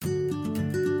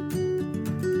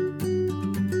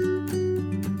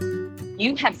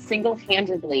You have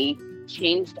single-handedly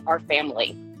changed our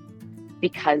family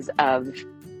because of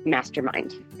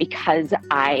Mastermind, because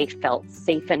I felt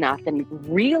safe enough and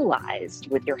realized,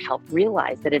 with your help,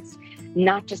 that it's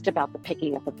not just about the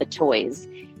picking up of the toys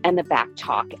and the back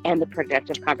talk and the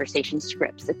productive conversation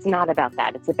scripts. It's not about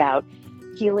that. It's about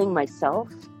healing myself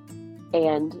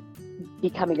and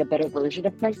becoming a better version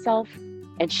of myself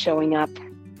and showing up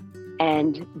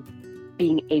and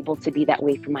being able to be that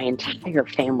way for my entire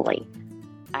family.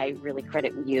 I really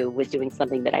credit you with doing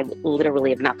something that I literally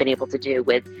have not been able to do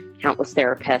with countless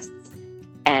therapists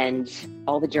and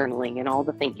all the journaling and all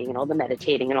the thinking and all the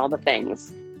meditating and all the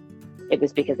things. It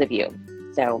was because of you.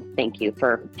 So thank you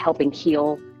for helping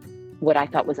heal what I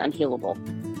thought was unhealable.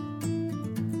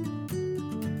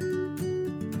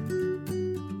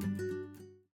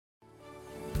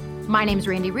 My name is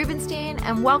Randy Rubenstein,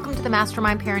 and welcome to the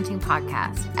Mastermind Parenting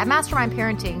Podcast. At Mastermind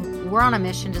Parenting, we're on a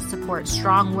mission to support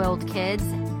strong-willed kids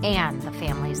and the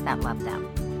families that love them.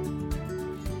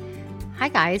 Hi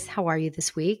guys, how are you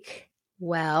this week?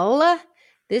 Well,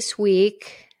 this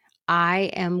week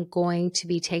I am going to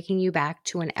be taking you back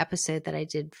to an episode that I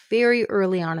did very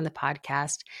early on in the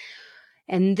podcast.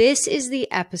 And this is the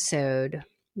episode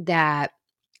that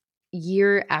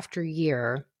year after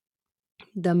year,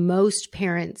 the most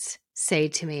parents say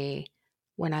to me,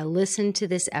 when I listen to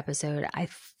this episode, I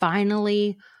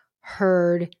finally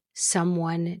heard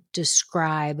someone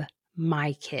describe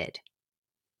my kid,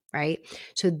 right?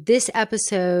 So this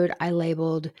episode I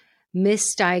labeled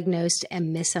Misdiagnosed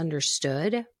and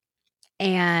Misunderstood.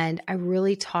 And I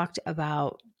really talked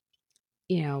about,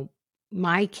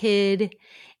 my kid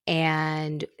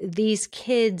and these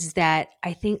kids that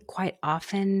I think quite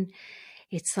often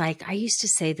it's like, I used to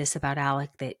say this about Alec,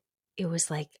 that it was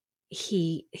like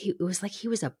he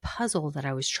was a puzzle that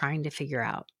I was trying to figure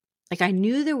out. Like I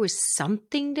knew there was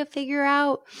something to figure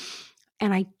out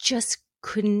and I just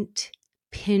couldn't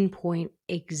pinpoint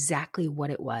exactly what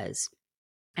it was.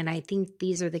 And I think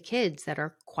these are the kids that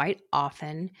are quite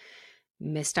often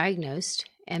misdiagnosed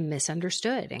and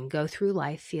misunderstood and go through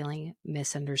life feeling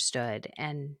misunderstood.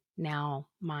 And now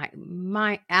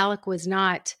my Alec was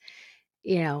not,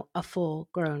 a full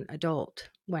grown adult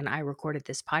when I recorded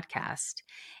this podcast,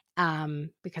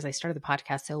 because I started the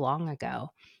podcast so long ago.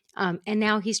 And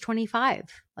now he's 25.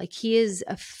 Like he is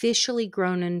officially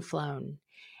grown and flown.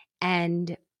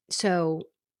 And so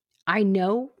I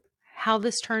know how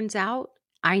this turns out.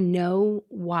 I know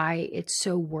why it's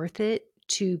so worth it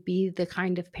to be the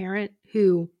kind of parent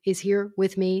who is here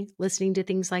with me, listening to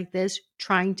things like this,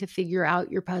 trying to figure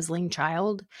out your puzzling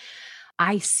child.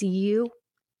 I see you.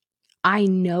 I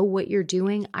know what you're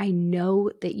doing. I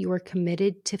know that you are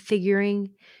committed to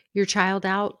figuring your child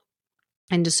out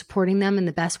and to supporting them in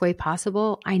the best way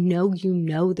possible. I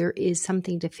know there is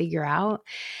something to figure out.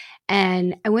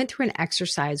 And I went through an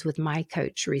exercise with my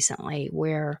coach recently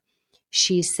where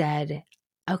she said,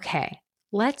 okay,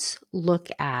 let's look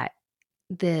at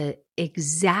the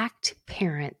exact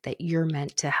parent that you're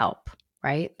meant to help,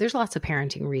 right? There's lots of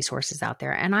parenting resources out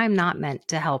there, and I'm not meant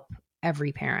to help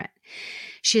every parent.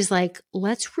 She's like,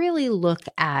 let's really look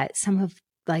at some of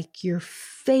like your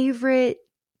favorite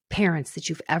parents that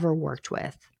you've ever worked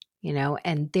with,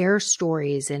 and their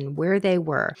stories and where they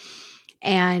were.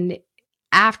 And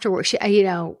afterwards,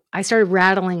 I started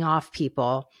rattling off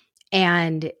people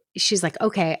and she's like,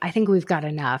 okay, I think we've got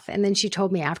enough. And then she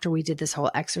told me after we did this whole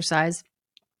exercise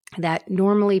that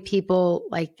normally people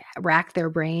like rack their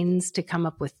brains to come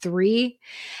up with 3.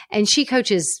 And she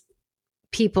coaches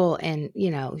people and,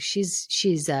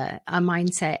 she's a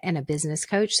mindset and a business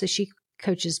coach. So she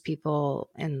coaches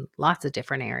people in lots of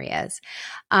different areas.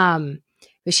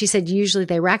 But she said, usually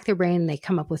they rack their brain and they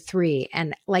come up with 3.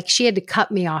 And like she had to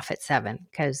cut me off at 7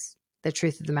 because the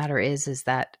truth of the matter is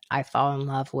that I fall in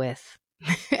love with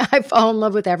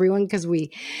everyone because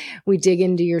we dig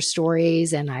into your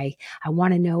stories and I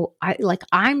want to know,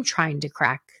 I'm trying to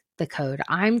crack the code.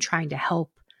 I'm trying to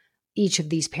help each of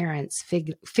these parents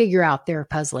figure out their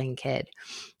puzzling kid.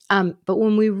 But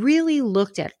when we really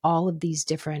looked at all of these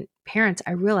different parents,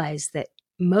 I realized that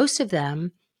most of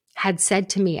them had said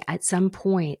to me at some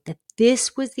point that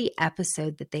this was the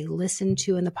episode that they listened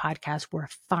to in the podcast where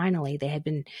finally they had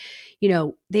been,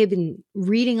 they had been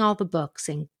reading all the books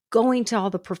and going to all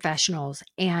the professionals,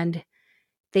 and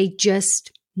they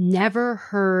just never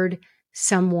heard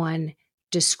someone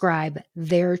describe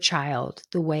their child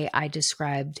the way I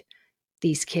described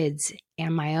these kids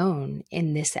and my own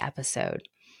in this episode.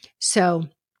 So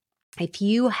if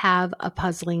you have a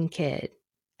puzzling kid,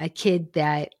 a kid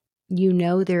that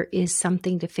there is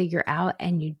something to figure out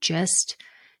and you just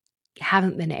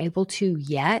haven't been able to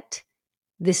yet,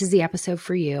 this is the episode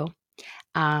for you.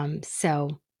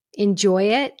 So enjoy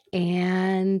it.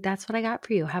 And that's what I got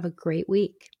for you. Have a great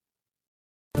week.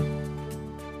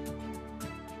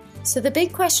 So the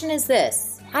big question is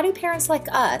this: how do parents like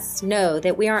us know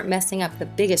that we aren't messing up the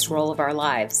biggest role of our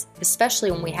lives, especially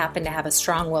when we happen to have a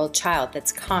strong-willed child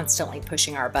that's constantly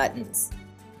pushing our buttons?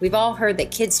 We've all heard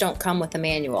that kids don't come with a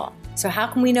manual. So how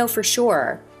can we know for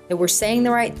sure that we're saying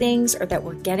the right things or that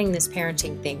we're getting this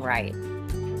parenting thing right?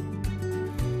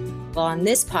 Well, on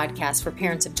this podcast for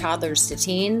parents of toddlers to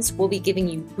teens, we'll be giving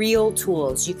you real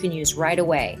tools you can use right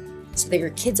away so that your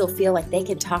kids will feel like they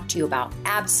can talk to you about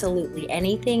absolutely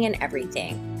anything and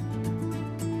everything.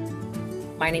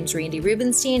 My name's Randy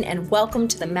Rubenstein, and welcome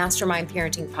to the Mastermind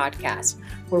Parenting Podcast,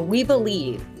 where we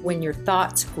believe when your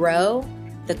thoughts grow,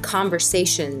 the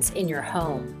conversations in your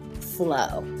home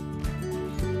flow.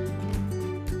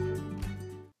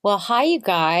 Well, hi, you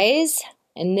guys.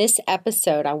 In this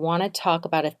episode, I want to talk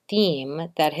about a theme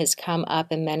that has come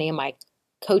up in many of my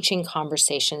coaching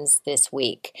conversations this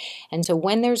week. And so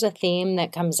when there's a theme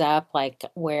that comes up, like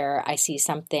where I see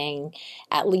something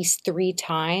at least 3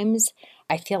 times,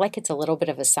 I feel like it's a little bit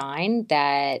of a sign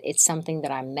that it's something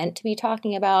that I'm meant to be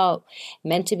talking about,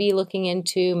 meant to be looking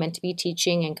into, meant to be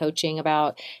teaching and coaching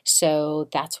about. So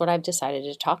that's what I've decided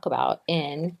to talk about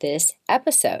in this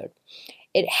episode.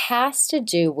 It has to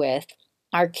do with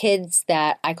our kids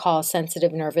that I call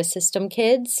sensitive nervous system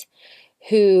kids,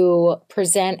 who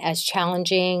present as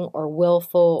challenging or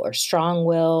willful or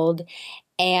strong-willed.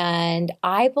 And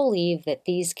I believe that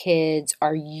these kids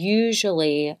are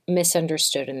usually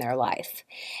misunderstood in their life.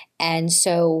 And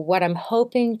so what I'm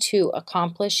hoping to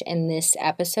accomplish in this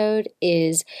episode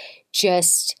is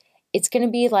it's going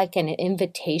to be like an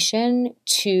invitation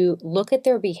to look at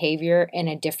their behavior in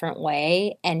a different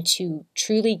way and to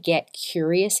truly get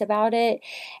curious about it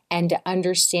and to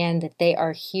understand that they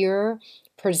are here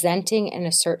presenting in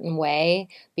a certain way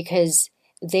because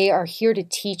they are here to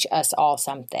teach us all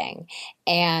something.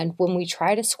 And when we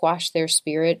try to squash their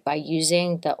spirit by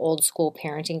using the old school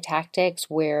parenting tactics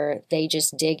where they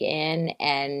just dig in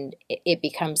and it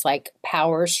becomes like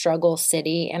power struggle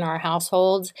city in our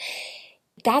households,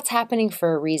 that's happening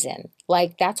for a reason.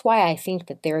 Like, that's why I think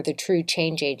that they're the true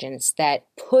change agents that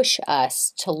push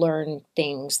us to learn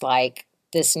things like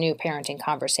this new parenting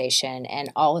conversation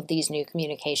and all of these new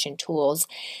communication tools.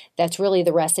 That's really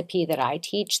the recipe that I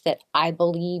teach, that I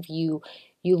believe you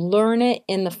learn it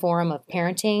in the forum of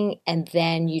parenting and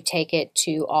then you take it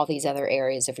to all these other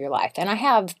areas of your life. And I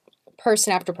have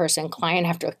person after person, client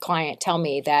after client tell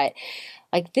me that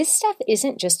like this stuff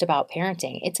isn't just about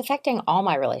parenting. It's affecting all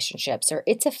my relationships, or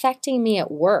it's affecting me at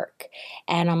work.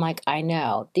 And I'm like, I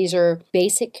know. These are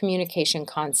basic communication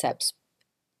concepts.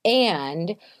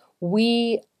 And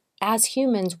we, as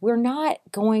humans, we're not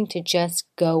going to just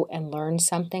go and learn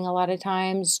something a lot of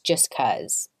times just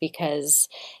because,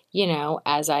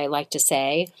 as I like to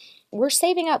say, we're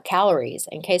saving up calories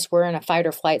in case we're in a fight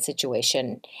or flight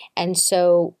situation. And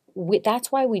so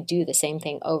that's why we do the same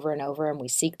thing over and over and we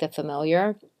seek the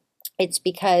familiar. It's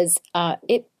because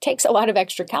it takes a lot of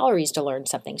extra calories to learn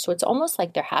something. So it's almost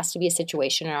like there has to be a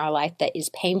situation in our life that is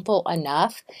painful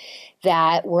enough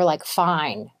that we're like,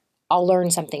 fine, I'll learn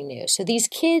something new. So these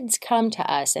kids come to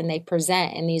us and they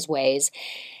present in these ways.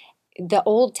 The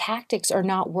old tactics are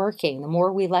not working. The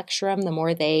more we lecture them, the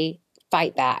more they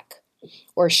fight back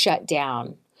or shut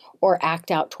down or act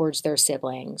out towards their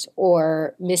siblings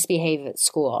or misbehave at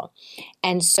school.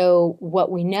 And so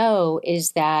what we know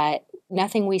is that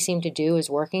nothing we seem to do is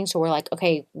working. So we're like,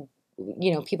 okay,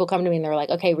 people come to me and they're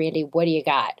like, okay, Randy, what do you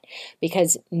got?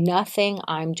 Because nothing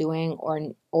I'm doing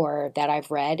or that I've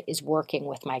read is working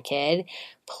with my kid.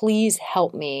 Please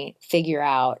help me figure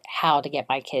out how to get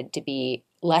my kid to be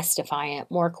less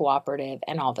defiant, more cooperative,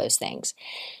 and all those things.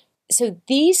 So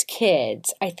these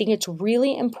kids, I think it's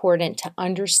really important to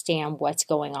understand what's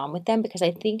going on with them because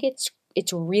I think it's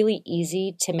really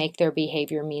easy to make their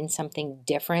behavior mean something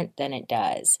different than it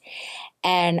does.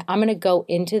 And I'm going to go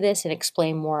into this and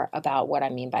explain more about what I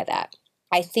mean by that.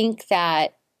 I think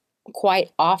that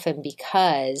quite often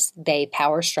because they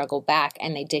power struggle back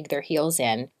and they dig their heels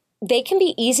in, they can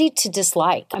be easy to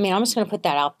dislike. I mean, I'm just going to put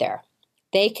that out there.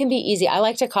 They can be easy. I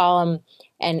like to call them,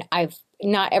 and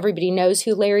not everybody knows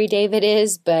who Larry David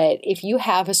is, but if you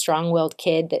have a strong-willed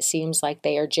kid that seems like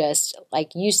they are just,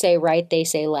 like you say right, they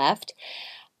say left,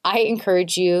 I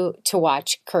encourage you to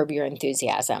watch Curb Your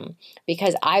Enthusiasm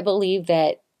because I believe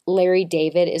that Larry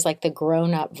David is like the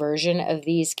grown-up version of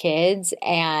these kids,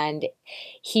 and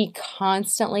he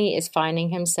constantly is finding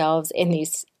himself in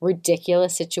these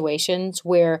ridiculous situations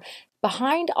where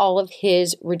behind all of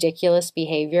his ridiculous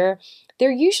behavior,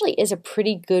 there usually is a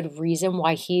pretty good reason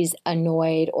why he's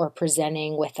annoyed or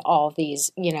presenting with all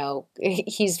these,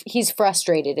 he's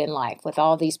frustrated in life with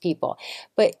all these people.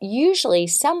 But usually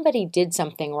somebody did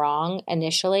something wrong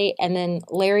initially, and then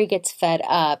Larry gets fed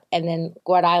up, and then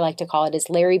what I like to call it is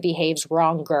Larry behaves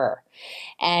wronger.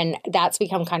 And that's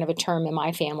become kind of a term in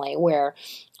my family where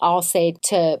I'll say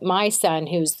to my son,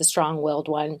 who's the strong-willed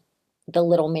one, the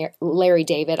little Larry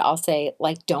David, I'll say,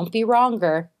 like, don't be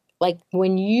wronger. Like,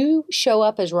 when you show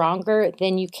up as wronger,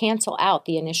 then you cancel out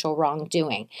the initial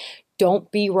wrongdoing.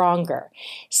 Don't be wronger.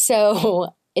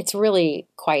 So it's really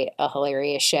quite a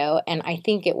hilarious show. And I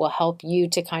think it will help you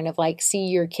to kind of like see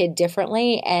your kid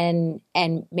differently and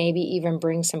maybe even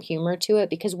bring some humor to it,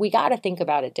 because we got to think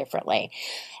about it differently.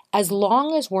 As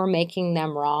long as we're making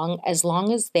them wrong, as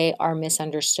long as they are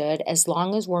misunderstood, as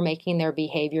long as we're making their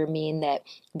behavior mean that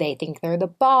they think they're the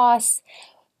boss,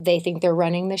 they think they're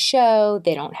running the show,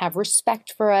 they don't have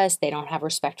respect for us, they don't have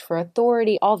respect for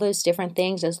authority, all those different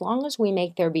things, as long as we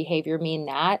make their behavior mean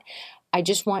that, I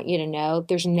just want you to know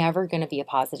there's never going to be a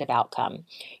positive outcome.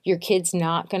 Your kid's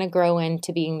not going to grow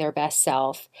into being their best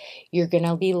self. You're going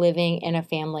to be living in a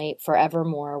family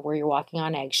forevermore where you're walking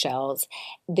on eggshells.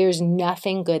 There's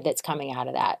nothing good that's coming out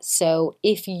of that. So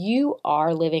if you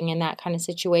are living in that kind of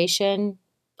situation,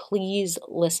 please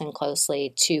listen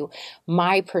closely to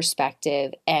my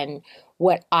perspective and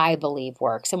what I believe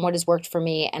works and what has worked for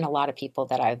me and a lot of people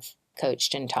that I've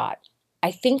coached and taught.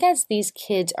 I think as these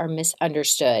kids are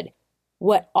misunderstood,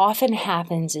 what often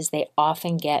happens is they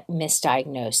often get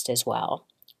misdiagnosed as well.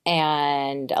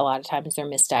 And a lot of times they're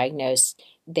misdiagnosed.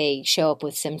 They show up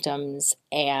with symptoms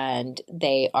and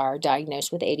they are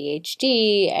diagnosed with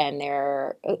ADHD and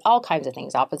they're all kinds of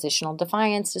things, oppositional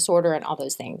defiance disorder and all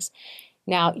those things.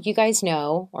 Now, you guys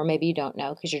know, or maybe you don't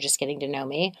know because you're just getting to know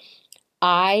me,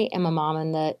 I am a mom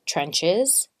in the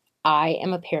trenches. I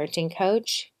am a parenting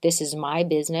coach. This is my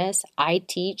business. I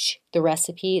teach the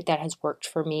recipe that has worked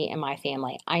for me and my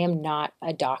family. I am not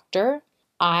a doctor.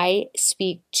 I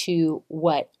speak to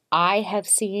what I have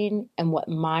seen and what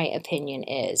my opinion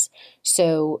is.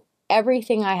 So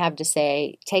everything I have to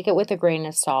say, take it with a grain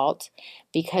of salt,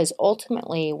 because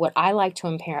ultimately what I like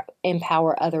to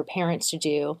empower other parents to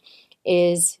do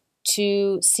is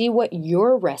to see what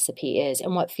your recipe is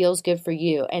and what feels good for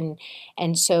you.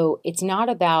 And so it's not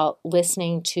about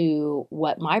listening to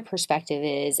what my perspective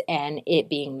is and it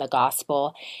being the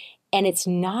gospel. And it's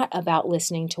not about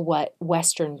listening to what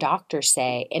Western doctors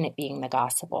say and it being the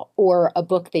gospel or a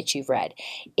book that you've read.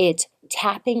 It's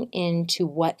tapping into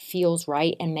what feels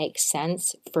right and makes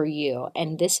sense for you.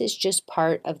 And this is just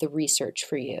part of the research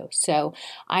for you. So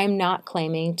I'm not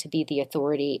claiming to be the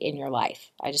authority in your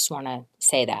life. I just want to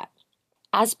say that.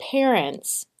 As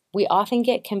parents, we often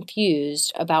get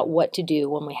confused about what to do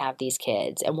when we have these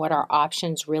kids and what our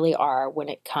options really are when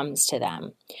it comes to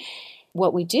them.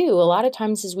 What we do a lot of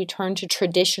times is we turn to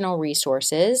traditional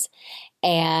resources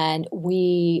and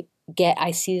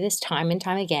I see this time and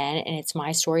time again, and it's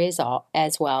my story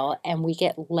as well, and we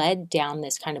get led down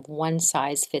this kind of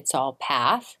one-size-fits-all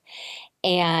path,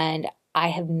 and I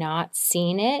have not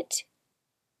seen it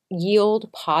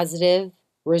yield positive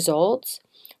results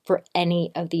for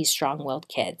any of these strong-willed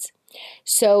kids.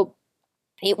 So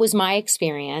it was my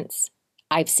experience.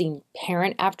 I've seen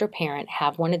parent after parent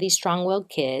have one of these strong-willed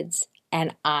kids,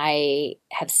 and I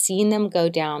have seen them go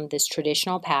down this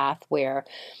traditional path where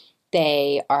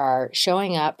they are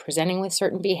showing up, presenting with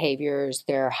certain behaviors.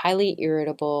 They're highly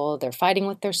irritable. They're fighting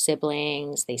with their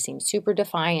siblings. They seem super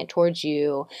defiant towards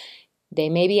you. They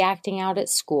may be acting out at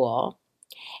school.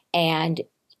 And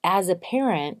as a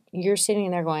parent, you're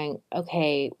sitting there going,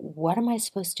 okay, what am I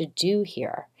supposed to do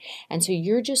here? And so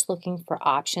you're just looking for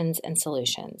options and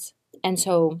solutions. And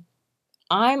so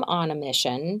I'm on a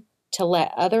mission to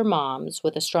let other moms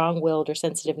with a strong-willed or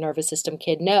sensitive nervous system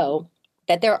kid know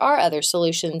that there are other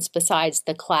solutions besides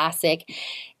the classic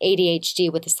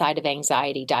ADHD with a side of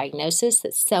anxiety diagnosis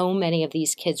that so many of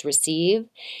these kids receive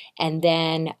and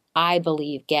then I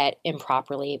believe get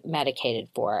improperly medicated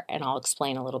for. And I'll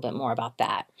explain a little bit more about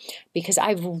that. Because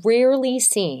I've rarely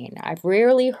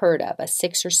heard of a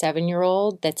 6 or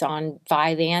 7-year-old that's on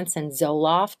Vyvanse and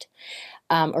Zoloft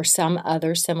or some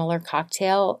other similar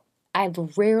cocktail.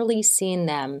 I've rarely seen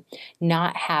them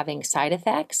not having side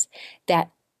effects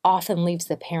that often leaves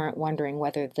the parent wondering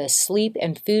whether the sleep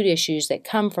and food issues that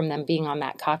come from them being on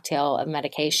that cocktail of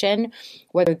medication,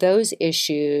 whether those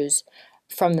issues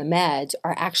from the meds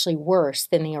are actually worse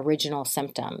than the original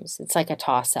symptoms. It's like a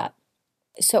toss-up.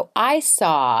 So I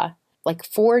saw like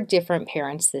 4 different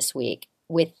parents this week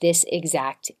with this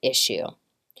exact issue.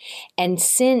 And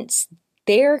since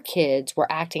their kids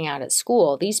were acting out at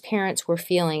school, these parents were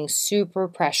feeling super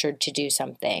pressured to do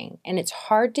something. And it's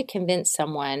hard to convince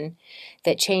someone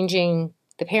that changing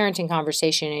the parenting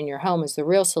conversation in your home is the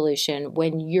real solution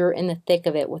when you're in the thick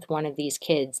of it with one of these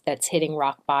kids that's hitting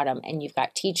rock bottom, and you've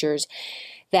got teachers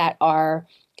that are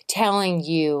telling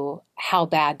you how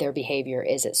bad their behavior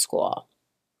is at school.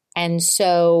 And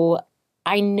so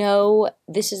I know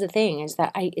this is the thing, is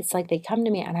that it's like they come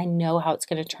to me and I know how it's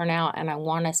going to turn out. And I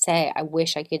want to say, I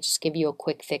wish I could just give you a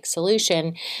quick fix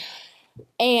solution.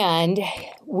 And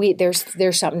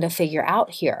there's something to figure out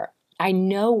here. I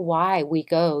know why we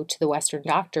go to the Western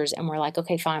doctors and we're like,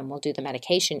 okay, fine, we'll do the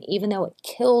medication, even though it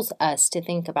kills us to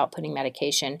think about putting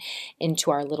medication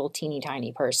into our little teeny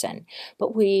tiny person.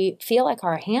 But we feel like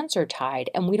our hands are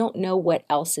tied and we don't know what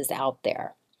else is out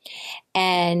there.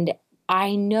 And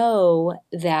I know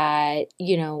that,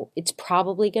 it's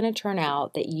probably going to turn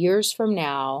out that years from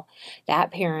now,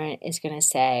 that parent is going to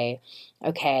say,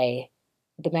 okay,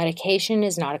 the medication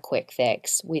is not a quick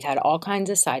fix. We've had all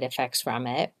kinds of side effects from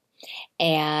it.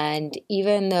 And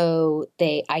even though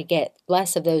I get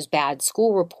less of those bad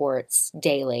school reports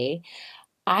daily,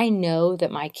 I know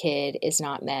that my kid is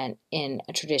not meant in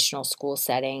a traditional school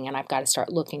setting, and I've got to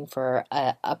start looking for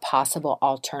a possible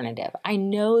alternative. I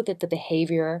know that the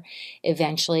behavior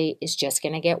eventually is just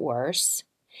going to get worse,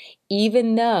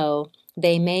 even though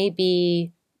they may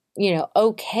be,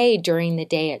 okay during the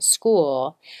day at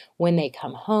school. When they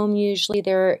come home, usually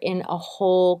they're in a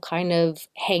whole kind of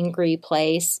hangry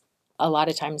place. A lot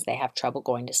of times they have trouble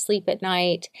going to sleep at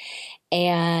night.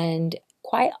 And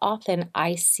quite often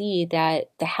I see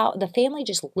that the family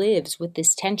just lives with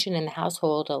this tension in the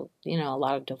household. A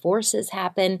lot of divorces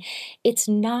happen. It's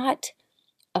not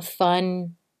a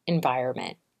fun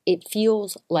environment. It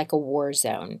feels like a war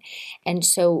zone. And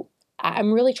so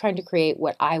I'm really trying to create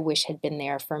what I wish had been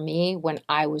there for me when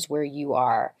I was where you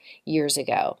are years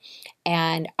ago.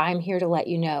 And I'm here to let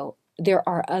you know there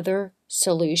are other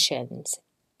solutions.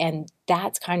 And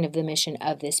that's kind of the mission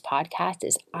of this podcast,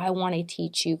 is I want to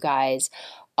teach you guys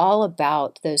all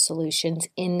about those solutions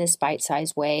in this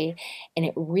bite-sized way. And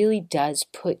it really does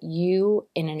put you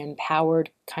in an empowered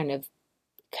kind of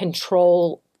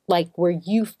control, like where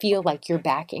you feel like you're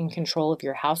back in control of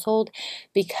your household,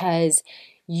 because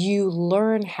you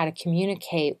learn how to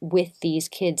communicate with these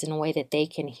kids in a way that they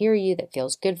can hear you, that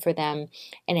feels good for them,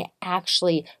 and it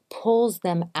actually pulls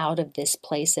them out of this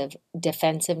place of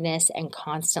defensiveness and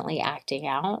constantly acting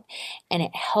out, and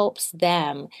it helps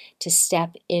them to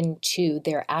step into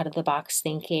their out-of-the-box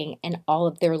thinking and all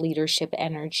of their leadership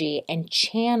energy and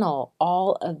channel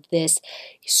all of this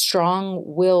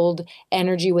strong-willed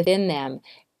energy within them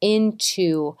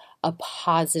into a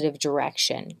positive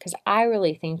direction. Because I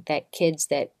really think that kids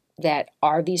that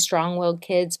are these strong-willed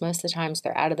kids, most of the times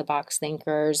they're out-of-the-box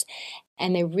thinkers,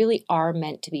 and they really are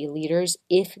meant to be leaders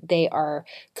if they are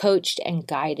coached and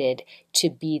guided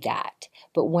to be that.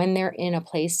 But when they're in a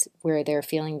place where they're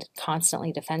feeling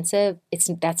constantly defensive,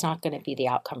 that's not going to be the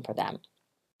outcome for them.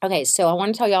 Okay, so I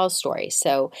want to tell y'all a story.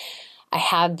 So I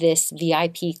have this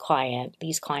VIP client,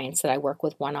 these clients that I work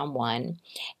with one-on-one,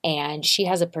 and she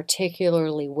has a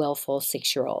particularly willful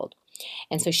 6-year-old.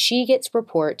 And so she gets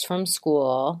reports from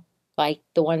school, like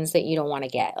the ones that you don't want to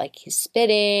get, like he's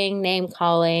spitting, name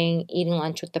calling, eating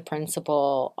lunch with the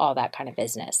principal, all that kind of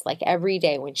business. Like every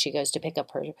day when she goes to pick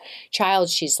up her child,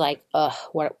 she's like, ugh,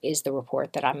 what is the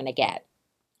report that I'm going to get?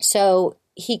 So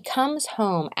he comes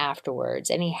home afterwards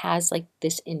and he has like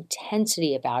this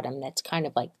intensity about him that's kind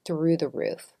of like through the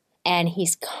roof. And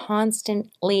he's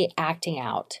constantly acting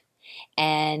out.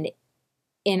 And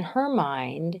in her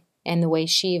mind, and the way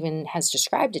she even has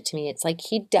described it to me, it's like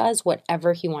he does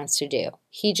whatever he wants to do.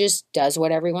 He just does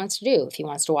whatever he wants to do. If he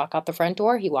wants to walk out the front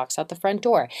door, he walks out the front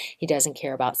door. He doesn't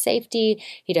care about safety.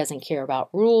 He doesn't care about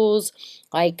rules.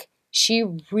 Like, she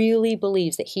really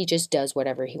believes that he just does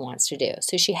whatever he wants to do.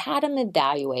 So she had him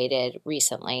evaluated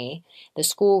recently. The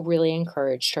school really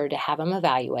encouraged her to have him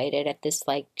evaluated at this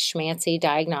like schmancy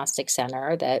diagnostic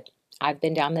center that I've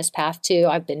been down this path too.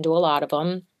 I've been to a lot of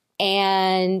them.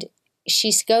 And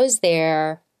she goes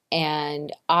there,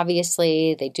 and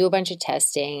obviously they do a bunch of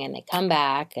testing and they come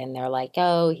back and they're like,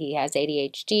 oh, he has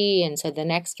ADHD. And so the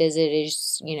next visit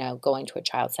is, going to a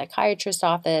child psychiatrist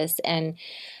office. And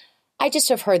I just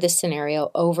have heard this scenario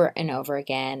over and over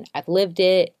again. I've lived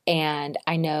it, and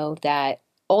I know that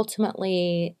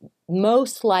ultimately,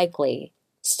 most likely,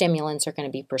 stimulants are going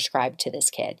to be prescribed to this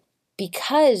kid.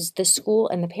 Because the school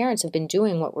and the parents have been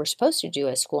doing what we're supposed to do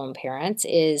as school and parents,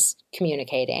 is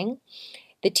communicating,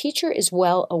 the teacher is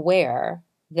well aware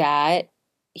that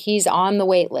he's on the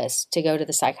wait list to go to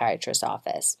the psychiatrist's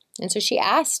office. And so she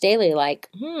asks daily, like,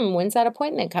 when's that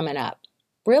appointment coming up?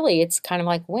 Really, it's kind of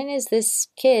like, when is this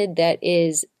kid that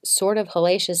is sort of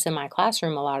hellacious in my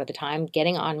classroom a lot of the time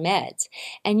getting on meds?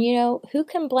 And, who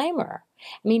can blame her?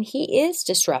 I mean, he is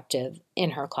disruptive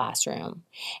in her classroom.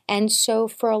 And so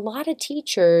for a lot of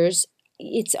teachers,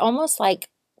 it's almost like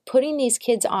putting these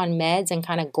kids on meds and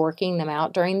kind of gorking them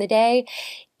out during the day.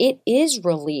 It is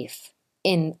relief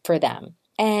for them.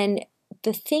 And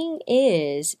the thing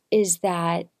is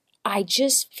that I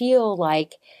just feel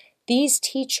like these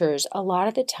teachers, a lot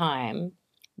of the time,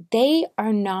 they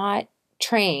are not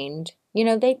trained.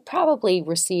 They probably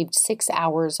received 6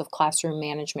 hours of classroom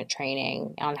management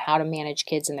training on how to manage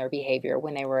kids and their behavior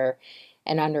when they were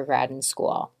an undergrad in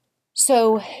school.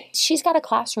 So she's got a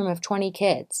classroom of 20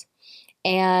 kids.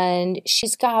 And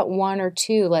she's got 1 or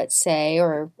 2, let's say,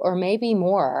 or maybe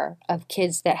more of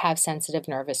kids that have sensitive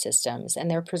nervous systems,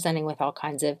 and they're presenting with all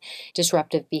kinds of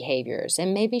disruptive behaviors.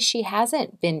 And maybe she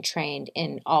hasn't been trained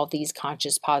in all these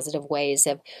conscious positive ways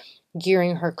of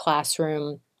gearing her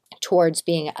classroom towards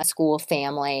being a school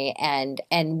family and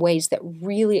ways that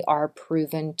really are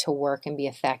proven to work and be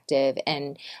effective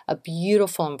and a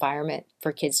beautiful environment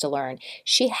for kids to learn.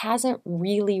 She hasn't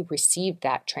really received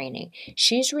that training.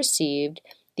 She's received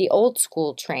the old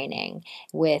school training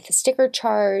with sticker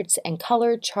charts and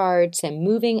color charts and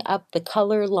moving up the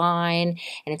color line,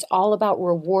 and it's all about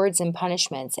rewards and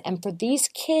punishments. And for these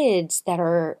kids that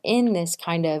are in this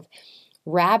kind of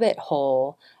rabbit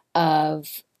hole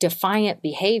of defiant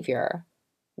behavior,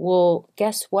 well,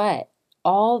 guess what?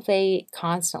 All they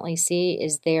constantly see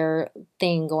is their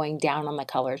thing going down on the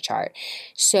color chart.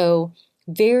 So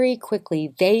very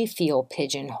quickly, they feel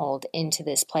pigeonholed into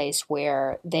this place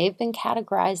where they've been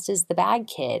categorized as the bad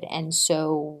kid. And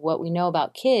so what we know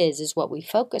about kids is what we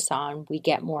focus on, we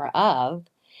get more of.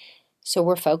 So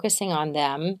we're focusing on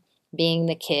them being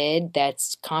the kid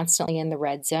that's constantly in the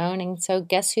red zone. And so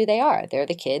guess who they are? They're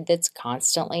the kid that's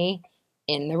constantly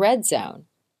in the red zone.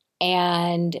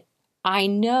 And I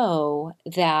know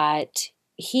that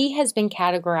he has been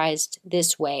categorized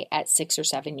this way at 6 or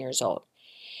 7 years old.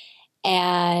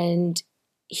 And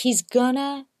he's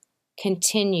gonna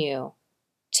continue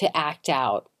to act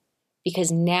out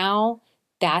because now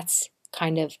that's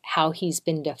kind of how he's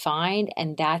been defined,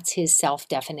 and that's his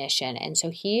self-definition. And so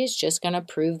he is just going to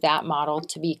prove that model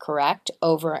to be correct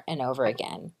over and over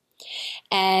again.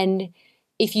 And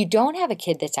if you don't have a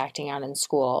kid that's acting out in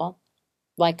school,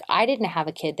 like I didn't have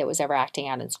a kid that was ever acting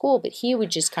out in school, but he would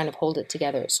just kind of hold it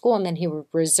together at school, and then he would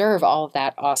reserve all of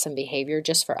that awesome behavior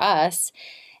just for us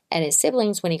and his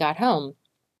siblings when he got home,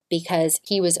 because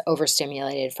he was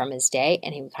overstimulated from his day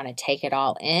and he would kind of take it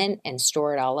all in and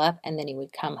store it all up. And then he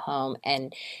would come home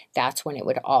and that's when it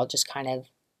would all just kind of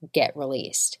get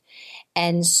released.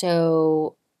 And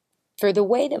so for the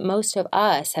way that most of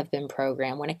us have been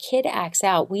programmed, when a kid acts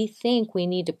out, we think we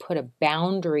need to put a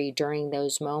boundary during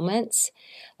those moments.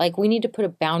 Like we need to put a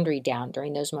boundary down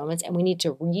during those moments, and we need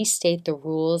to restate the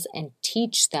rules and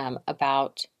teach them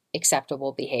about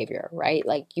acceptable behavior, right?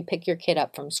 Like you pick your kid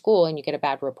up from school and you get a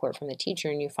bad report from the teacher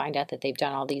and you find out that they've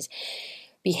done all these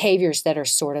behaviors that are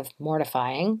sort of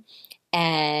mortifying.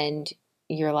 And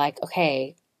you're like,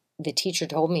 okay, the teacher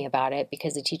told me about it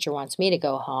because the teacher wants me to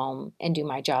go home and do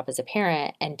my job as a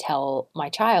parent and tell my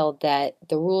child that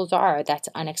the rules are that's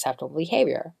unacceptable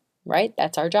behavior, right?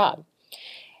 That's our job.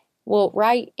 Well,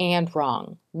 right and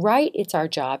wrong. Right, it's our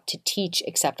job to teach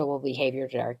acceptable behavior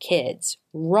to our kids.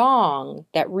 Wrong,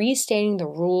 that restating the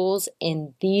rules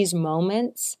in these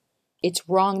moments, it's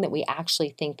wrong that we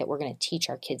actually think that we're going to teach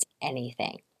our kids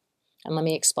anything. And let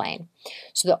me explain.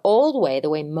 So the old way, the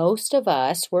way most of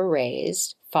us were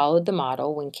raised, followed the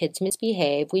model: when kids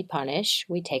misbehave, we punish,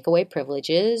 we take away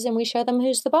privileges, and we show them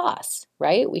who's the boss,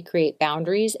 right? We create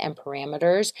boundaries and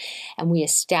parameters, and we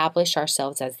establish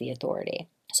ourselves as the authority.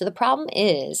 So the problem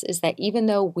is that even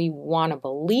though we want to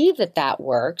believe that that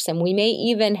works, and we may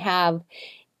even have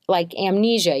like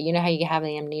amnesia, you know how you have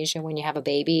amnesia when you have a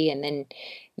baby and then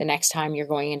the next time you're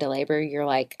going into labor, you're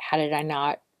like, how did I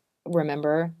not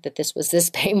remember that this was this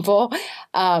painful?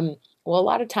 Well, a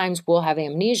lot of times we'll have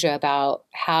amnesia about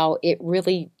how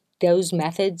those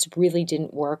methods really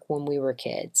didn't work when we were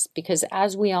kids. Because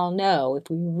as we all know, if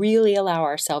we really allow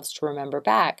ourselves to remember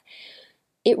back,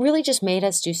 it really just made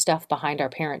us do stuff behind our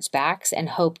parents' backs and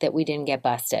hope that we didn't get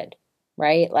busted,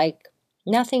 right? Like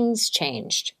nothing's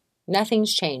changed.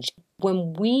 Nothing's changed.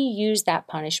 When we use that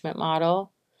punishment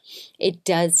model, it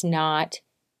does not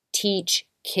teach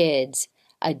kids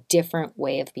a different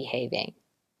way of behaving.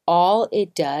 All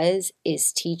it does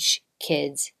is teach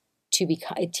kids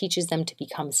it teaches them to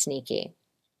become sneaky.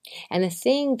 And the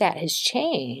thing that has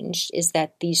changed is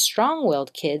that these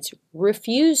strong-willed kids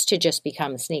refuse to just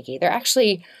become sneaky. They're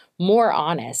actually more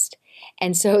honest.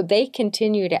 And so they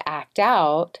continue to act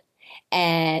out,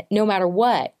 and no matter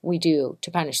what we do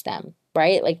to punish them,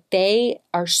 right? Like they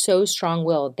are so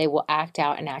strong-willed, they will act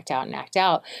out and act out and act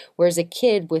out. Whereas a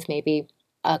kid with maybe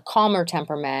a calmer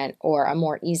temperament or a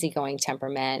more easygoing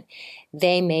temperament,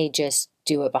 they may just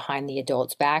do it behind the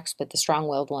adults' backs, but the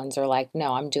strong-willed ones are like,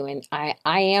 no,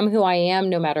 I am who I am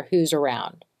no matter who's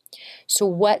around. So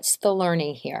what's the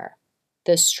learning here?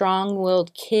 The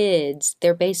strong-willed kids,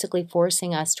 they're basically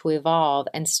forcing us to evolve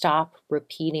and stop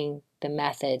repeating the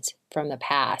methods from the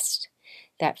past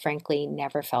that frankly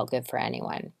never felt good for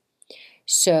anyone.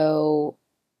 So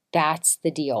that's the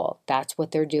deal. That's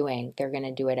what they're doing. They're going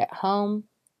to do it at home.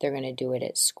 They're going to do it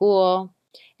at school.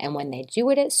 And when they do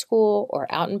it at school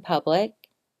or out in public,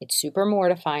 it's super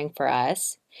mortifying for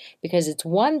us because it's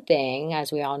one thing,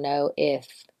 as we all know,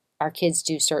 if our kids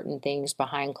do certain things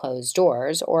behind closed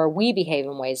doors or we behave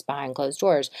in ways behind closed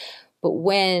doors. But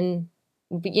when,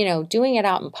 doing it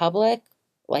out in public,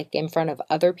 like in front of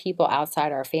other people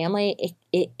outside our family,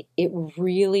 it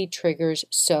really triggers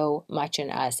so much in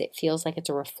us. It feels like it's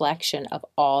a reflection of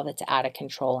all that's out of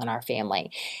control in our family.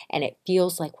 And it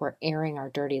feels like we're airing our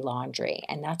dirty laundry.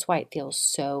 And that's why it feels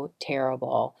so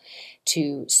terrible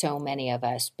to so many of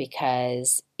us,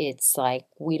 because it's like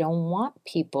we don't want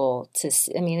people to,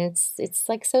 it's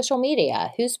like social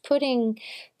media. Who's putting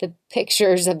the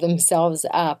pictures of themselves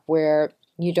up where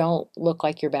you don't look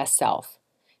like your best self?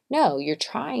 No, you're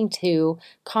trying to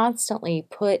constantly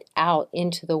put out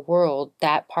into the world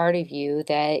that part of you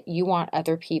that you want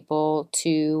other people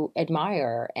to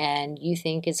admire and you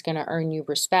think is going to earn you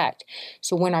respect.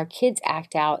 So when our kids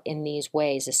act out in these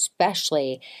ways,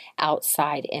 especially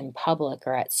outside in public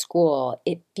or at school,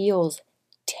 it feels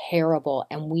terrible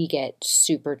and we get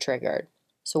super triggered.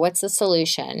 So what's the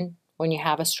solution when you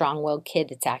have a strong-willed kid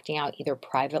that's acting out either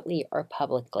privately or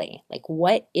publicly? Like,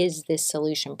 what is this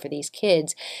solution for these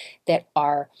kids that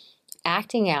are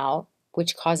acting out,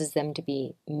 which causes them to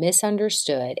be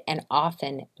misunderstood and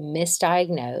often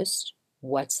misdiagnosed?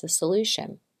 What's the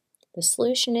solution? The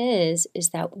solution is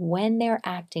that when they're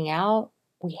acting out,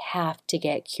 we have to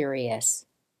get curious,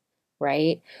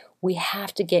 right? We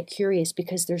have to get curious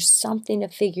because there's something to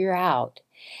figure out.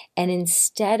 And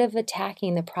instead of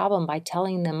attacking the problem by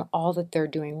telling them all that they're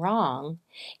doing wrong,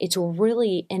 it's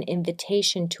really an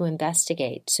invitation to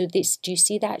investigate. So do you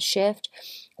see that shift?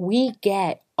 We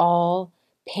get all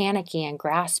panicky and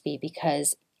graspy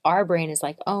because our brain is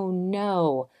like, oh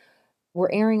no,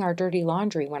 we're airing our dirty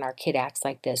laundry when our kid acts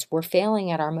like this. We're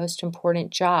failing at our most important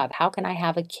job. How can I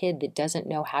have a kid that doesn't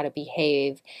know how to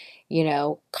behave,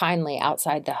 kindly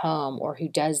outside the home, or who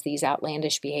does these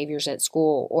outlandish behaviors at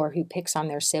school, or who picks on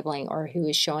their sibling, or who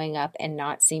is showing up and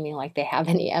not seeming like they have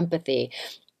any empathy?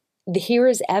 Here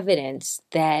is evidence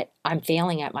that I'm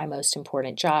failing at my most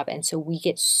important job. And so we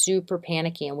get super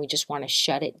panicky and we just want to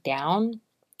shut it down.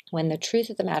 When the truth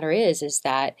of the matter is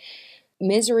that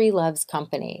misery loves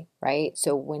company, right?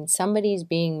 So when somebody's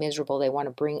being miserable, they want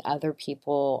to bring other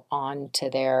people onto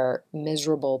their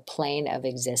miserable plane of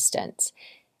existence.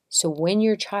 So when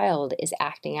your child is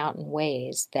acting out in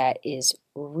ways that is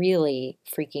really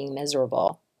freaking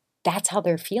miserable, that's how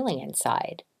they're feeling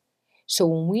inside. So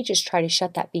when we just try to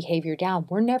shut that behavior down,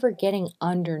 we're never getting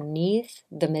underneath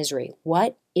the misery.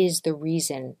 What is the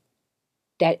reason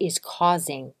that is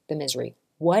causing the misery?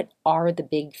 What are the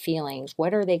big feelings?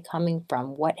 What are they coming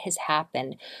from? What has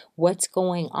happened? What's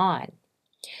going on?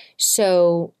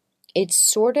 So it's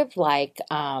sort of like,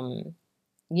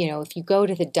 if you go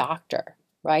to the doctor,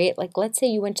 right? Like, let's say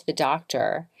you went to the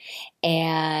doctor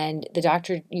and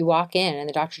you walk in and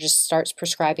the doctor just starts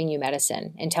prescribing you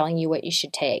medicine and telling you what you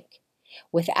should take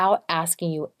without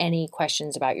asking you any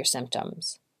questions about your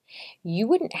symptoms. You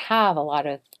wouldn't have a lot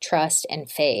of trust and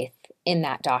faith in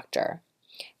that doctor.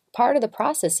 Part of the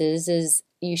process is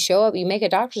you show up, you make a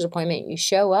doctor's appointment, you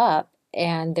show up,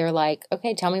 and they're like,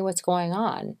 okay, tell me what's going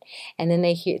on. And then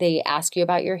they ask you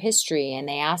about your history, and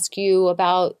they ask you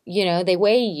about, they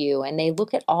weigh you, and they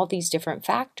look at all these different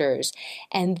factors,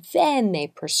 and then they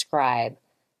prescribe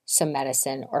some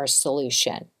medicine or a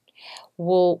solution.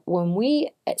 Well, when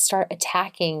we start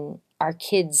attacking our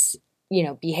kids'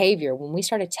 behavior, when we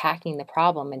start attacking the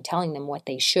problem and telling them what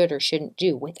they should or shouldn't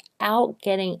do without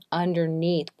getting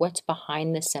underneath what's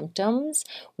behind the symptoms,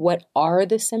 what are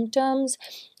the symptoms,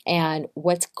 and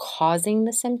what's causing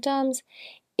the symptoms,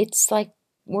 it's like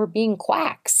we're being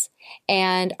quacks.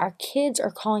 And our kids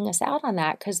are calling us out on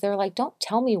that because they're like, don't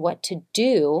tell me what to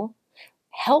do.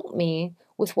 Help me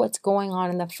with what's going on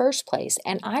in the first place.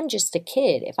 And I'm just a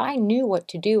kid. If I knew what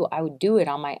to do, I would do it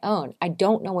on my own. I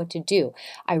don't know what to do.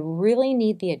 I really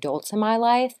need the adults in my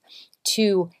life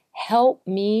to help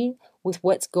me with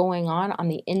what's going on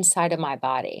the inside of my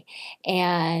body.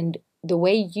 And the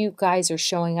way you guys are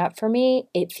showing up for me,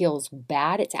 it feels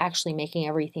bad. It's actually making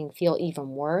everything feel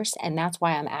even worse. And that's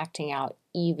why I'm acting out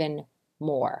even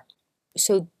more.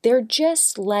 So they're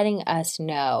just letting us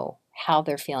know how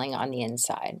they're feeling on the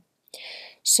inside.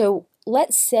 So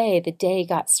let's say the day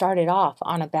got started off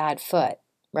on a bad foot,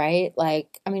 right?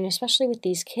 Especially with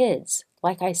these kids,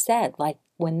 like I said, like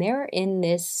when they're in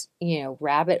this,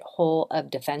 rabbit hole of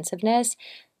defensiveness,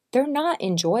 they're not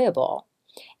enjoyable.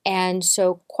 And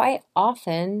so quite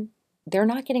often they're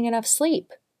not getting enough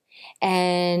sleep,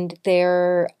 and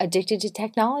they're addicted to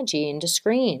technology and to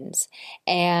screens,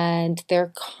 and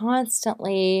they're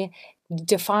constantly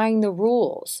defying the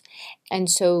rules. And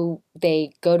so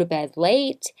they go to bed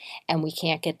late, and we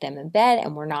can't get them in bed,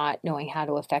 and we're not knowing how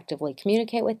to effectively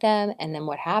communicate with them. And then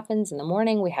what happens in the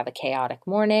morning? We have a chaotic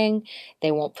morning.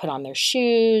 They won't put on their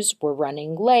shoes. We're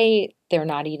running late. They're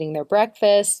not eating their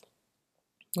breakfast.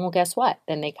 Well, guess what?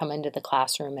 Then they come into the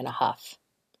classroom in a huff.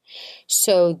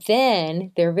 So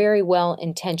then they're very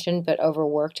well-intentioned but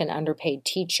overworked and underpaid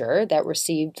teacher that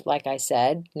received, like I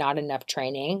said, not enough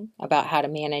training about how to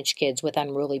manage kids with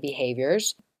unruly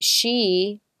behaviors.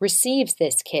 She receives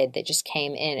this kid that just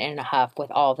came in a huff with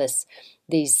all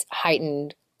these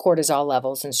heightened cortisol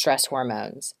levels and stress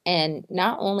hormones. And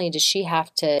not only does she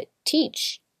have to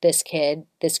teach this kid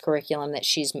this curriculum that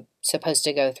she's supposed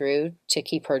to go through to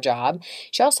keep her job,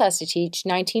 she also has to teach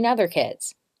 19 other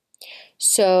kids.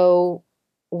 So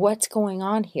what's going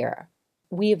on here?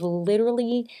 We've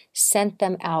literally sent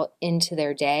them out into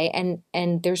their day,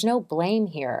 and there's no blame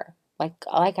here.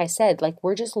 Like I said,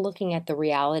 we're just looking at the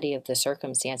reality of the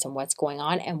circumstance and what's going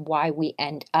on and why we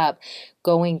end up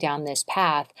going down this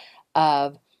path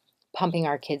of pumping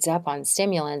our kids up on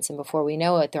stimulants, and before we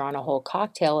know it, they're on a whole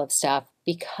cocktail of stuff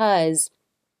because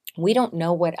we don't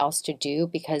know what else to do,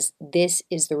 because this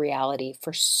is the reality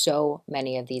for so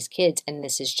many of these kids, and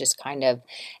this is just kind of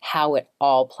how it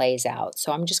all plays out.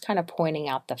 So I'm just kind of pointing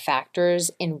out the factors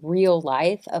in real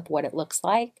life of what it looks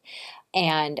like.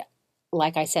 And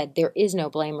like I said, there is no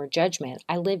blame or judgment.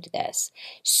 I lived this.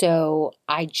 So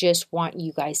I just want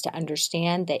you guys to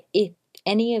understand that if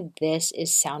any of this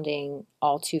is sounding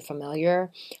all too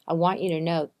familiar, I want you to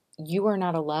know you are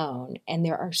not alone, and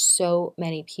there are so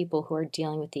many people who are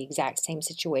dealing with the exact same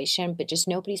situation, but just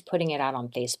nobody's putting it out on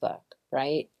Facebook,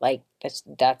 right? Like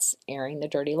that's airing the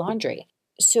dirty laundry.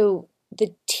 So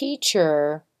the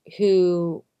teacher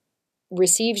who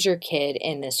receives your kid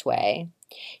in this way,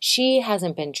 she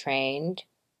hasn't been trained,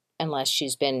 unless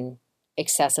she's been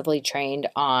excessively trained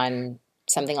on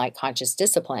something like conscious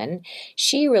discipline.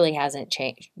 She really hasn't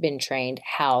been trained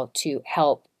how to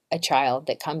help a child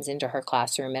that comes into her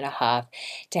classroom in a huff,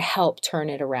 to help turn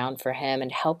it around for him and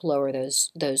help lower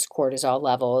those cortisol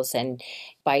levels. And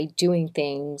by doing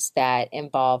things that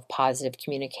involve positive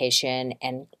communication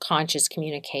and conscious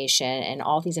communication and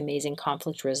all these amazing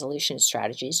conflict resolution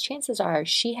strategies, chances are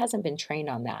she hasn't been trained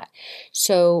on that.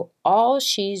 So all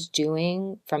she's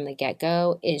doing from the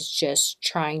get-go is just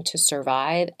trying to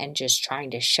survive and just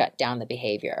trying to shut down the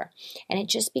behavior. And it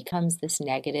just becomes this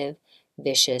negative,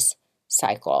 vicious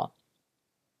cycle.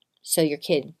 So your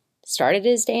kid started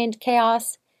his day in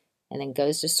chaos and then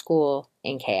goes to school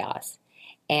in chaos.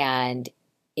 And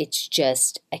it's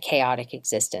just a chaotic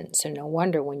existence. So no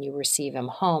wonder when you receive him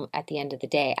home at the end of the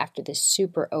day after this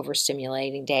super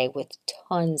overstimulating day with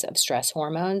tons of stress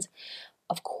hormones,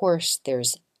 of course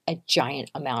there's a giant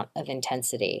amount of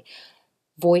intensity.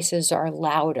 Voices are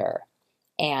louder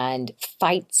and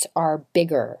fights are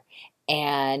bigger.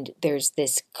 And there's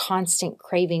this constant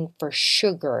craving for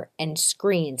sugar and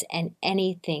screens and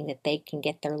anything that they can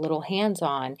get their little hands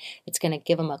on that's going to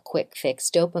give them a quick fix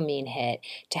dopamine hit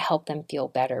to help them feel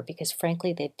better, because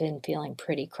frankly, they've been feeling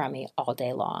pretty crummy all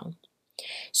day long.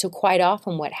 So quite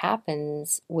often what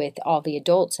happens with all the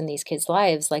adults in these kids'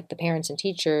 lives, like the parents and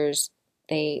teachers,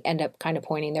 they end up kind of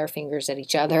pointing their fingers at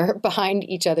each other behind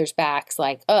each other's backs,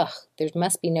 like, ugh, there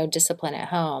must be no discipline at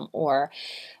home, or,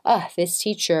 this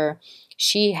teacher,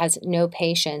 she has no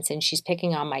patience and she's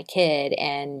picking on my kid,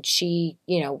 and she,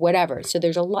 whatever. So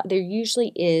there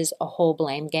usually is a whole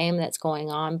blame game that's going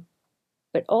on.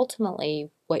 But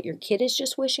ultimately, what your kid is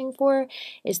just wishing for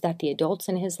is that the adults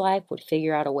in his life would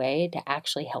figure out a way to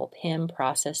actually help him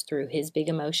process through his big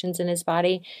emotions in his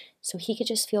body so he could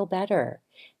just feel better.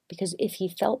 Because if he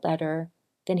felt better,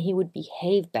 then he would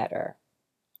behave better.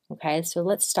 Okay, so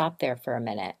let's stop there for a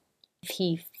minute. If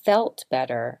he felt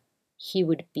better, he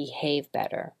would behave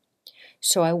better.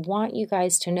 So I want you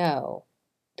guys to know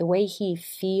the way he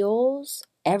feels,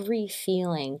 every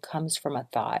feeling comes from a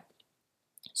thought.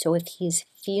 So if he's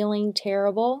feeling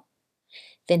terrible,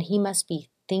 then he must be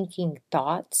thinking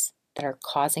thoughts that are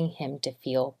causing him to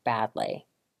feel badly.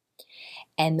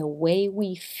 And the way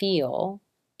we feel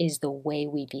is the way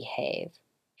we behave.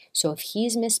 So if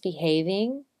he's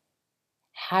misbehaving,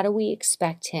 how do we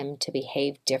expect him to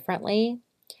behave differently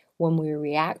when we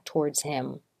react towards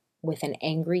him with an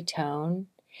angry tone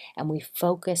and we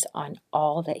focus on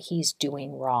all that he's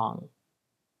doing wrong?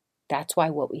 That's why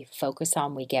what we focus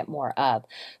on, we get more of.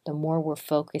 The more we're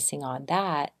focusing on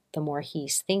that, the more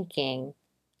he's thinking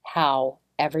how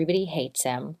everybody hates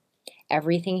him,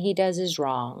 everything he does is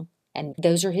wrong. And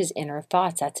those are his inner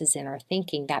thoughts. That's his inner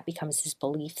thinking. That becomes his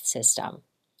belief system.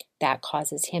 That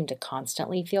causes him to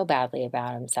constantly feel badly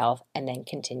about himself and then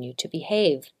continue to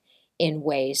behave in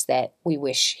ways that we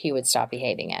wish he would stop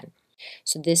behaving in.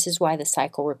 So this is why the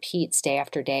cycle repeats day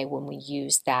after day when we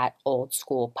use that old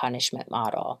school punishment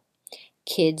model.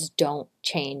 Kids don't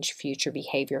change future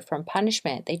behavior from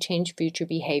punishment. They change future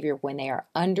behavior when they are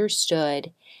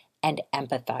understood and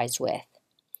empathized with.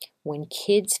 When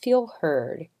kids feel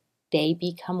heard, they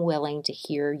become willing to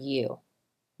hear you.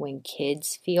 When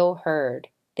kids feel heard,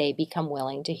 they become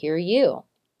willing to hear you.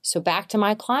 So back to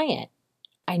my client.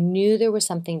 I knew there was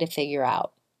something to figure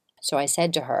out. So I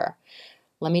said to her,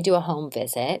 let me do a home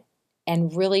visit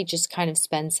and really just kind of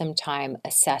spend some time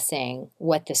assessing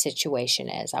what the situation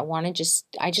is.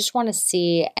 I just want to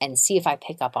see if I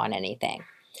pick up on anything.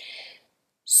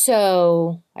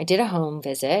 So I did a home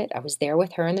visit. I was there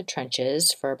with her in the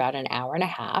trenches for about an hour and a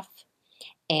half.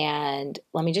 And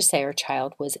let me just say, our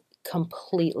child was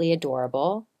completely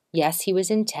adorable. Yes, he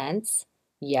was intense.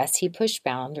 Yes, he pushed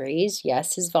boundaries.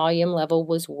 Yes, his volume level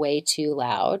was way too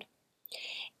loud.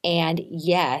 And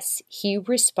yes, he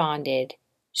responded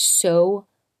so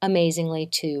amazingly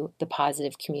to the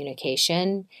positive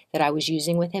communication that I was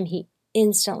using with him. He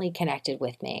instantly connected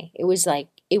with me. It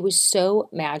was so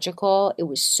magical. It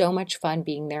was so much fun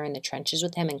being there in the trenches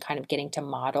with him and kind of getting to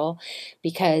model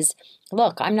because,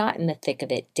 look, I'm not in the thick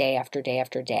of it day after day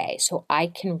after day. So I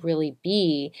can really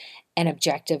be an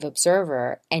objective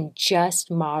observer and just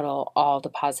model all the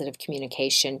positive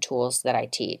communication tools that I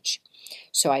teach.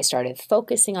 So I started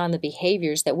focusing on the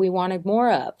behaviors that we wanted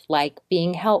more of, like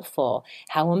being helpful,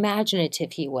 how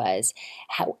imaginative he was,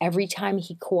 how every time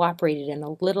he cooperated in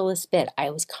the littlest bit,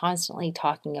 I was constantly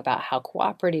talking about how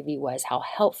cooperative he was, how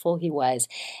helpful he was.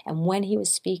 And when he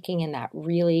was speaking in that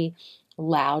really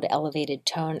loud, elevated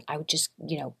tone, I would just,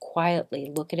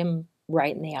 quietly look at him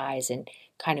right in the eyes and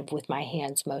kind of with my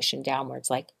hands motion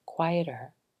downwards, like,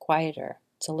 quieter, quieter.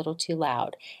 It's a little too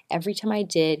loud. Every time I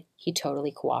did, he totally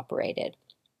cooperated.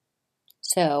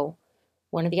 So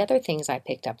one of the other things I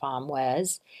picked up on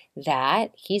was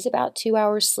that he's about 2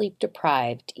 hours sleep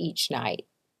deprived each night,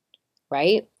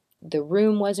 right? The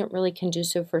room wasn't really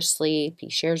conducive for sleep.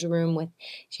 He shares a room with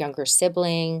his younger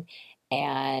sibling,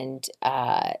 and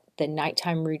the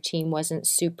nighttime routine wasn't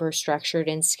super structured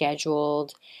and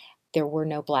scheduled. There were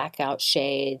no blackout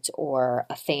shades or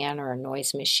a fan or a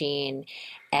noise machine.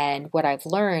 And what I've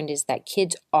learned is that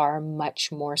kids are much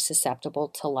more susceptible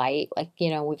to light. Like,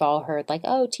 we've all heard like,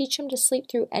 oh, teach them to sleep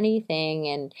through anything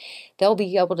and they'll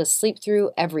be able to sleep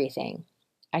through everything.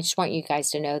 I just want you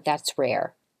guys to know that's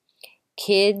rare.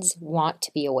 Kids want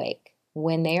to be awake.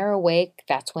 When they are awake,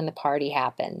 that's when the party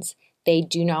happens. They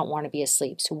do not want to be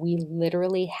asleep. So we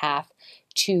literally have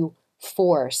to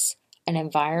force an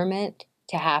environment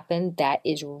to happen that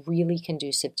is really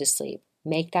conducive to sleep.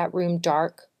 Make that room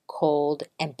dark, cold,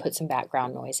 and put some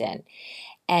background noise in.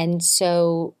 And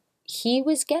so he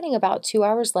was getting about 2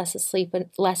 hours less sleep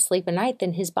a night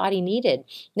than his body needed.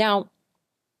 Now,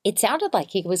 it sounded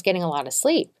like he was getting a lot of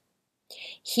sleep.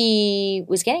 He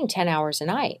was getting 10 hours a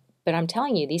night. But I'm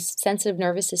telling you, these sensitive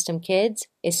nervous system kids,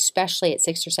 especially at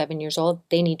 6 or 7 years old,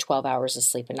 they need 12 hours of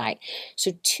sleep a night.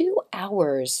 So 2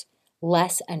 hours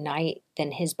less a night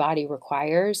than his body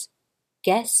requires.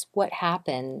 Guess what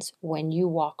happens when you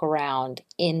walk around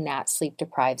in that sleep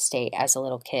deprived state as a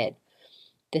little kid?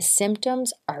 The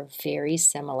symptoms are very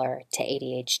similar to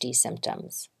ADHD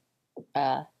symptoms.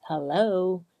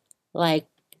 Hello? Like,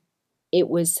 it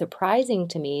was surprising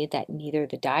to me that neither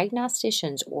the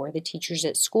diagnosticians or the teachers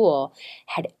at school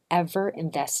had ever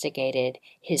investigated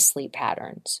his sleep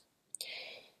patterns.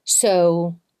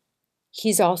 So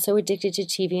he's also addicted to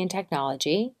TV and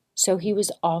technology. So he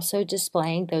was also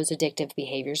displaying those addictive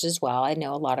behaviors as well. I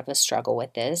know a lot of us struggle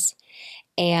with this.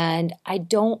 And I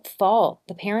don't fault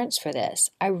the parents for this.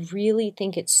 I really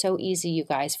think it's so easy, you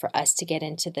guys, for us to get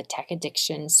into the tech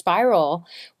addiction spiral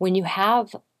when you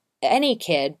have any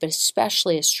kid, but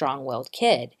especially a strong-willed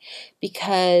kid,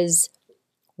 because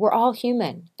we're all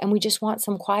human and we just want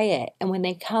some quiet. And when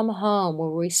they come home, where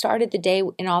we started the day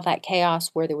in all that chaos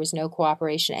where there was no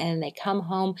cooperation, and then they come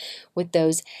home with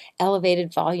those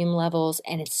elevated volume levels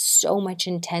and it's so much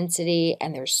intensity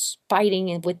and there's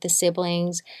fighting with the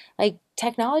siblings, like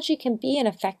technology can be an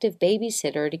effective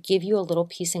babysitter to give you a little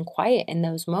peace and quiet in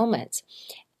those moments.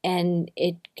 And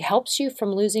it helps you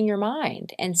from losing your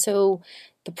mind. And so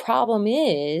the problem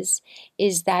is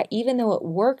that even though it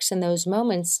works in those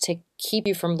moments to keep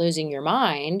you from losing your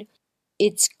mind,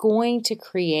 it's going to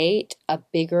create a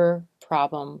bigger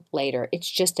problem later. It's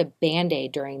just a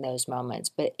band-aid during those moments,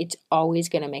 but it's always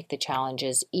going to make the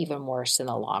challenges even worse in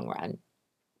the long run.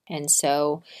 And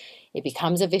so it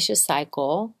becomes a vicious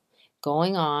cycle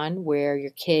going on where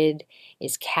your kid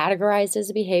is categorized as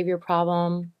a behavior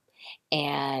problem,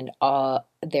 and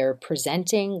they're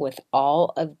presenting with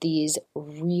all of these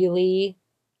really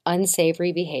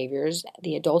unsavory behaviors.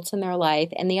 The adults in their life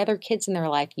and the other kids in their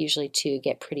life usually too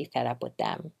get pretty fed up with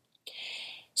them.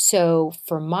 So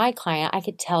for my client, I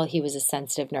could tell he was a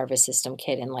sensitive nervous system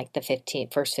kid in like the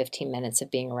first 15 minutes of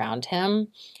being around him.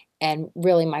 And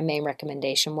really my main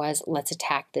recommendation was, let's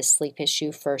attack this sleep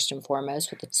issue first and foremost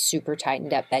with a super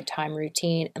tightened up bedtime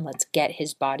routine, and let's get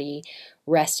his body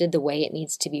rested the way it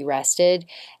needs to be rested.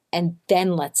 And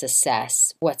then let's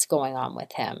assess what's going on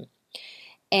with him.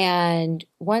 And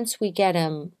once we get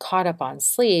him caught up on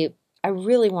sleep, I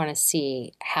really want to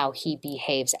see how he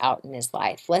behaves out in his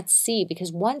life. Let's see,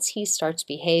 because once he starts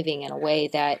behaving in a way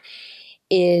that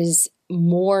is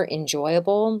more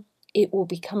enjoyable, it will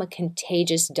become a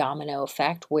contagious domino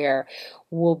effect where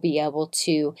we'll be able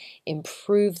to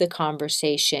improve the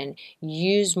conversation,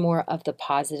 use more of the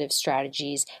positive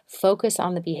strategies, focus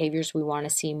on the behaviors we want to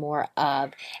see more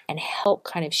of, and help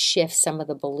kind of shift some of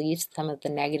the beliefs, some of the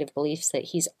negative beliefs that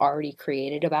he's already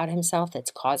created about himself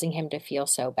that's causing him to feel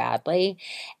so badly,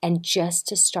 and just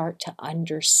to start to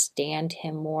understand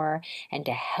him more and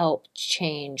to help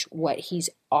change what he's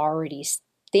already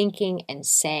thinking and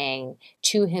saying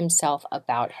to himself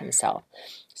about himself.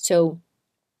 So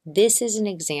this is an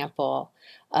example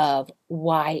of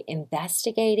why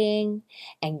investigating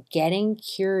and getting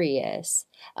curious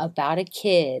about a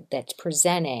kid that's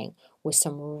presenting with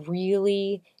some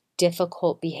really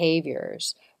difficult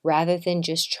behaviors, rather than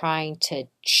just trying to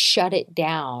shut it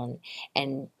down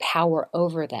and power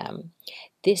over them.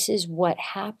 This is what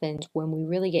happens when we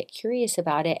really get curious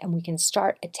about it and we can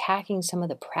start attacking some of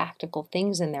the practical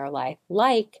things in their life,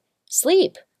 like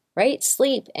sleep, right?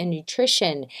 Sleep and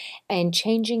nutrition, and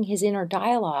changing his inner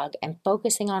dialogue and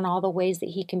focusing on all the ways that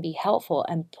he can be helpful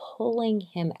and pulling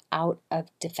him out of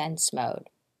defense mode,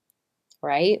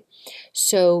 right?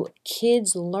 So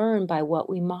kids learn by what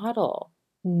we model,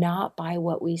 not by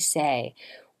what we say.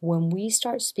 When we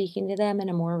start speaking to them in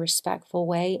a more respectful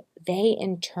way, they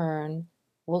in turn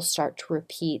will start to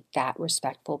repeat that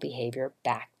respectful behavior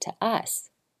back to us.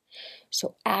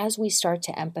 So as we start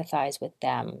to empathize with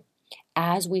them,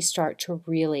 as we start to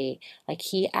really, like,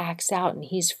 he acts out and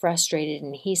he's frustrated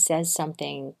and he says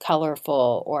something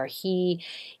colorful, or he,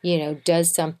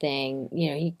 does something,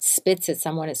 he spits at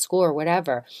someone at school or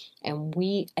whatever, and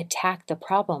we attack the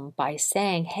problem by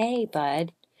saying, hey,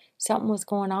 bud, something was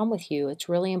going on with you. It's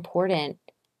really important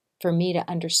for me to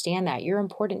understand that. You're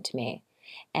important to me.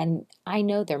 And I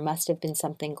know there must have been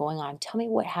something going on. Tell me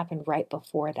what happened right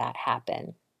before that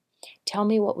happened. Tell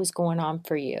me what was going on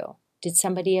for you. Did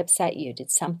somebody upset you? Did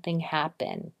something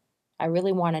happen? I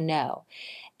really want to know.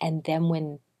 And then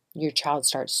when your child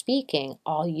starts speaking,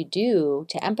 all you do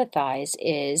to empathize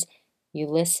is you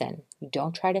listen. You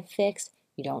don't try to fix.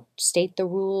 You don't state the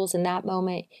rules in that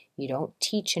moment. You don't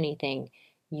teach anything.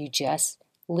 You just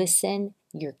listen.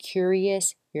 You're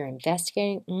curious. You're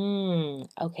investigating.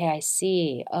 Okay, I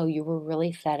see. Oh, you were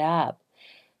really fed up.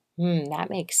 That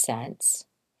makes sense.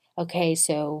 Okay,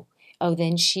 so,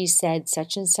 then she said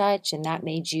such and such, and that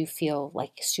made you feel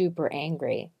like super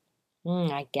angry.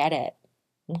 I get it.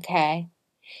 Okay.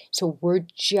 So we're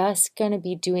just going to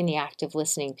be doing the active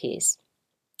listening piece.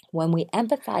 When we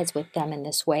empathize with them in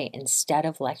this way, instead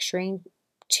of lecturing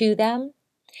to them,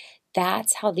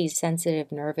 that's how these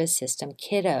sensitive nervous system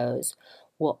kiddos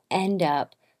will end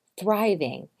up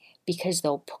thriving, because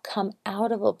they'll come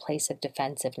out of a place of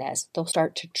defensiveness. They'll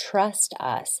start to trust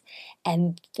us.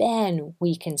 And then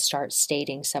we can start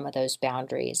stating some of those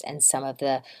boundaries and some of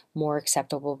the more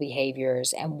acceptable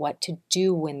behaviors and what to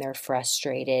do when they're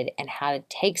frustrated and how to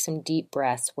take some deep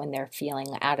breaths when they're feeling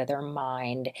out of their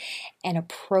mind and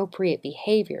appropriate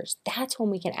behaviors. That's when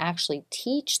we can actually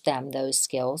teach them those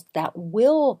skills that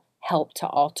will help to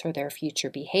alter their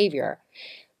future behavior.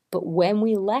 But when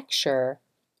we lecture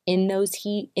in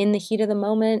the heat of the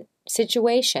moment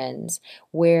situations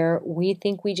where we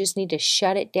think we just need to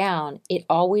shut it down, it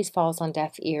always falls on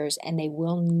deaf ears, and they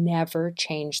will never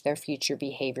change their future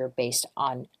behavior based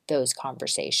on those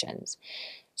conversations.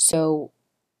 So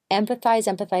empathize,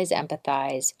 empathize,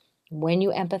 empathize. When you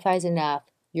empathize enough,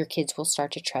 your kids will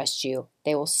start to trust you.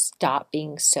 They will stop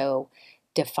being so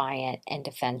defiant and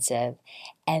defensive.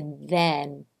 And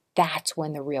then that's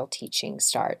when the real teaching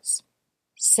starts.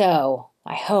 So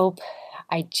I hope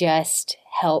I just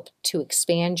helped to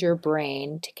expand your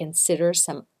brain to consider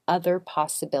some other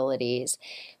possibilities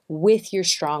with your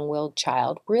strong-willed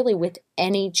child, really with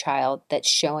any child that's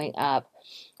showing up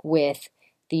with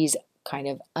these kind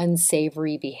of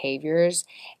unsavory behaviors,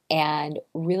 and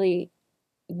really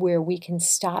where we can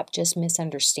stop just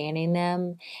misunderstanding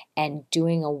them and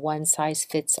doing a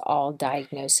one-size-fits-all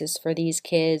diagnosis for these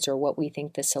kids or what we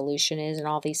think the solution is in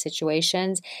all these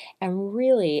situations. And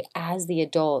really, as the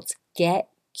adults, get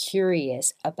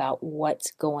curious about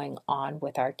what's going on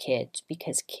with our kids,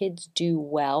 because kids do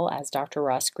well, as Dr.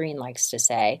 Ross Green likes to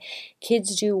say,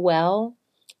 kids do well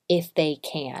if they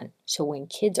can. So when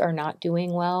kids are not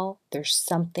doing well, there's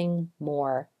something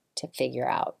more to figure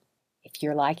out. If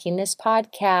you're liking this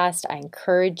podcast, I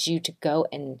encourage you to go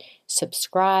and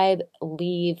subscribe,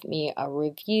 leave me a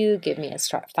review, give me a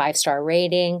 5-star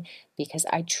rating, because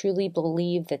I truly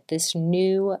believe that this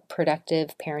new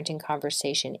productive parenting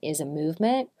conversation is a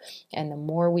movement. And the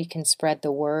more we can spread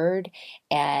the word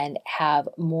and have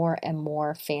more and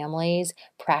more families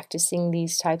practicing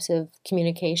these types of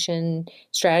communication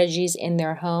strategies in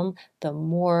their home, the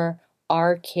more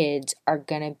our kids are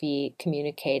going to be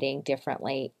communicating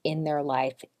differently in their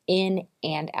life, in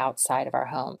and outside of our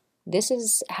home. This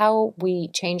is how we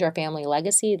change our family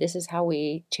legacy. This is how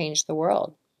we change the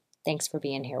world. Thanks for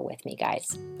being here with me,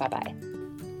 guys. Bye-bye.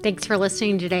 Thanks for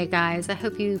listening today, guys. I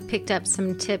hope you picked up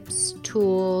some tips,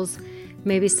 tools,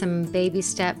 maybe some baby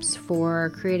steps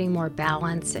for creating more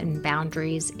balance and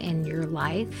boundaries in your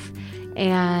life.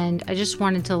 And I just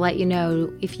wanted to let you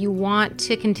know, if you want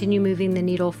to continue moving the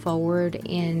needle forward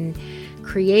in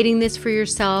creating this for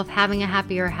yourself, having a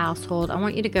happier household, I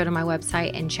want you to go to my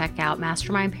website and check out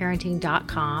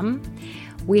mastermindparenting.com.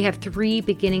 We have 3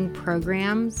 beginning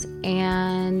programs,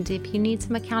 and if you need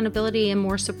some accountability and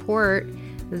more support,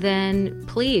 then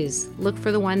please look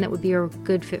for the one that would be a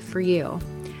good fit for you.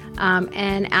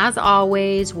 And as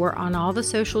always, we're on all the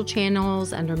social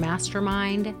channels under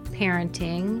Mastermind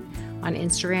Parenting. On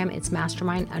Instagram, it's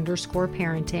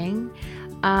mastermind_parenting.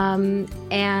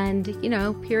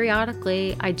 And,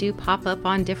 periodically I do pop up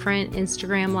on different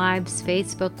Instagram lives,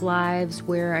 Facebook lives,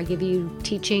 where I give you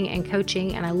teaching and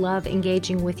coaching, and I love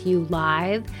engaging with you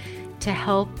live to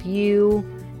help you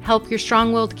help your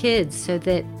strong-willed kids so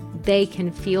that they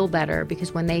can feel better,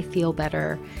 because when they feel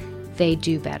better, they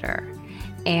do better.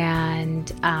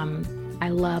 And I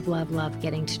love, love, love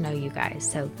getting to know you guys.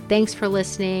 So thanks for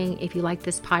listening. If you like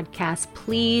this podcast,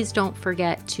 please don't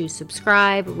forget to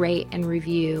subscribe, rate, and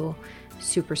review.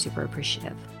 Super, super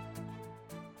appreciative.